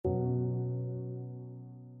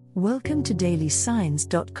Welcome to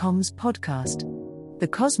dailysigns.com's podcast. The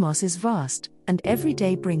cosmos is vast, and every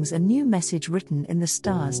day brings a new message written in the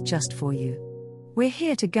stars just for you. We're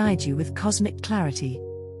here to guide you with cosmic clarity.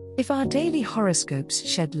 If our daily horoscopes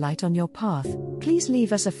shed light on your path, please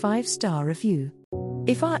leave us a 5-star review.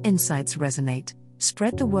 If our insights resonate,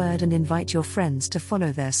 spread the word and invite your friends to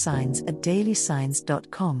follow their signs at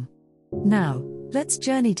dailysigns.com. Now, let's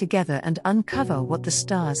journey together and uncover what the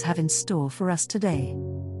stars have in store for us today.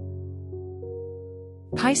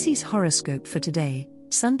 Pisces horoscope for today,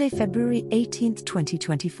 Sunday, February 18,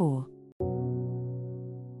 2024.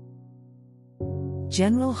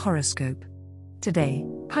 General horoscope. Today,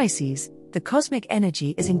 Pisces, the cosmic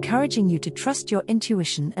energy is encouraging you to trust your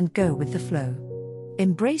intuition and go with the flow.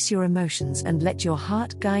 Embrace your emotions and let your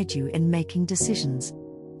heart guide you in making decisions.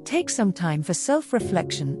 Take some time for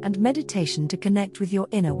self-reflection and meditation to connect with your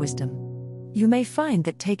inner wisdom. You may find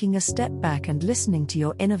that taking a step back and listening to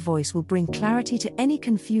your inner voice will bring clarity to any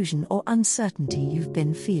confusion or uncertainty you've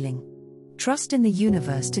been feeling. Trust in the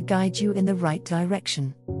universe to guide you in the right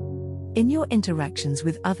direction. In your interactions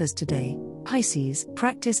with others today, Pisces,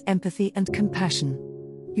 practice empathy and compassion.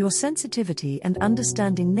 Your sensitivity and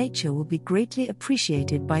understanding nature will be greatly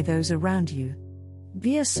appreciated by those around you.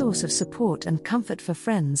 Be a source of support and comfort for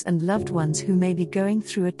friends and loved ones who may be going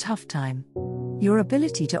through a tough time. Your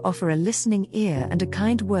ability to offer a listening ear and a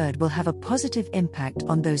kind word will have a positive impact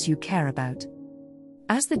on those you care about.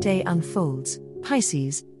 As the day unfolds,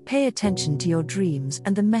 Pisces, pay attention to your dreams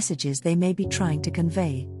and the messages they may be trying to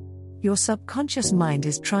convey. Your subconscious mind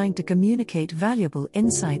is trying to communicate valuable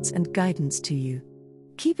insights and guidance to you.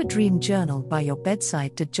 Keep a dream journal by your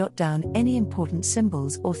bedside to jot down any important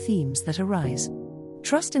symbols or themes that arise.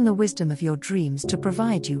 Trust in the wisdom of your dreams to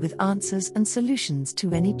provide you with answers and solutions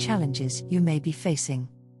to any challenges you may be facing.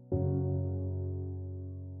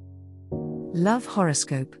 Love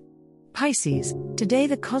horoscope. Pisces, today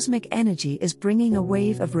the cosmic energy is bringing a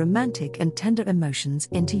wave of romantic and tender emotions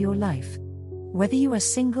into your life. Whether you are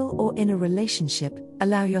single or in a relationship,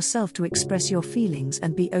 allow yourself to express your feelings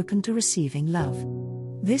and be open to receiving love.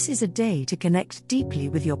 This is a day to connect deeply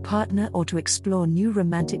with your partner or to explore new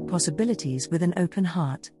romantic possibilities with an open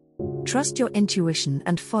heart. Trust your intuition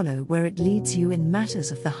and follow where it leads you in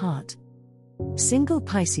matters of the heart. Single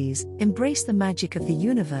Pisces, embrace the magic of the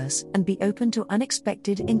universe and be open to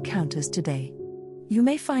unexpected encounters today. You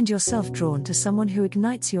may find yourself drawn to someone who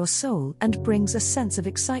ignites your soul and brings a sense of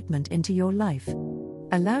excitement into your life.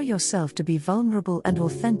 Allow yourself to be vulnerable and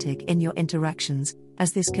authentic in your interactions,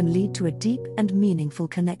 as this can lead to a deep and meaningful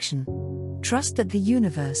connection. Trust that the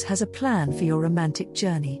universe has a plan for your romantic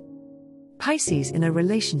journey. Pisces, in a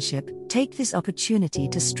relationship, take this opportunity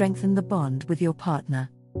to strengthen the bond with your partner.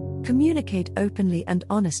 Communicate openly and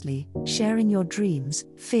honestly, sharing your dreams,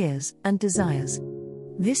 fears, and desires.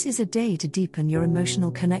 This is a day to deepen your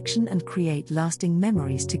emotional connection and create lasting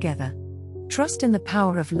memories together. Trust in the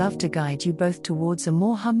power of love to guide you both towards a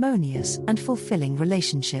more harmonious and fulfilling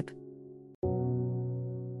relationship.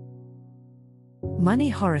 Money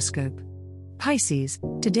horoscope. Pisces,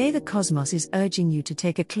 today the cosmos is urging you to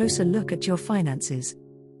take a closer look at your finances.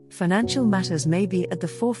 Financial matters may be at the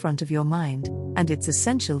forefront of your mind, and it's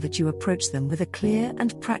essential that you approach them with a clear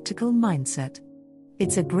and practical mindset.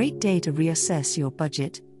 It's a great day to reassess your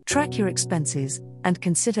budget, track your expenses, and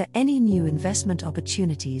consider any new investment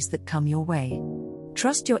opportunities that come your way.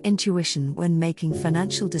 Trust your intuition when making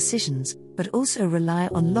financial decisions, but also rely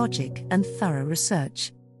on logic and thorough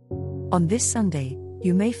research. On this Sunday,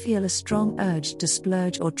 you may feel a strong urge to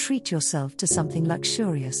splurge or treat yourself to something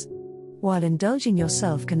luxurious. While indulging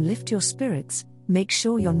yourself can lift your spirits, make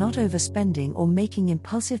sure you're not overspending or making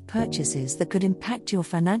impulsive purchases that could impact your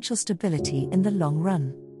financial stability in the long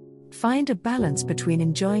run. Find a balance between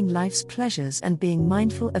enjoying life's pleasures and being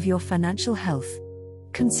mindful of your financial health.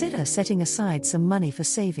 Consider setting aside some money for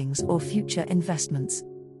savings or future investments.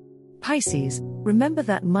 Pisces, remember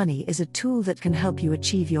that money is a tool that can help you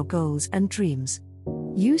achieve your goals and dreams.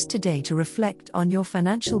 Use today to reflect on your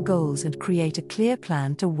financial goals and create a clear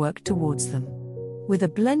plan to work towards them. With a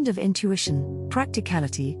blend of intuition,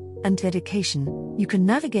 practicality, and dedication, you can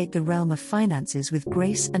navigate the realm of finances with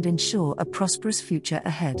grace and ensure a prosperous future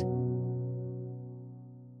ahead.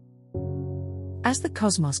 As the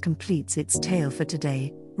cosmos completes its tale for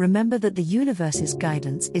today, remember that the universe's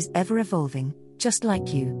guidance is ever evolving, just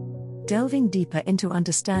like you. Delving deeper into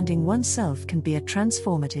understanding oneself can be a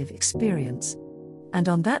transformative experience. And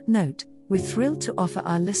on that note, we're thrilled to offer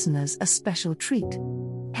our listeners a special treat.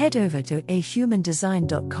 Head over to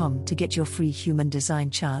ahumandesign.com to get your free human design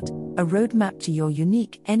chart, a roadmap to your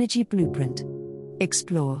unique energy blueprint.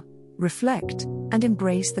 Explore, reflect, and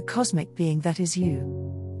embrace the cosmic being that is you.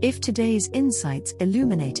 If today's insights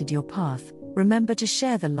illuminated your path, remember to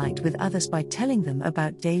share the light with others by telling them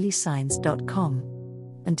about dailysigns.com.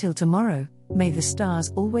 Until tomorrow, may the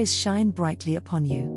stars always shine brightly upon you.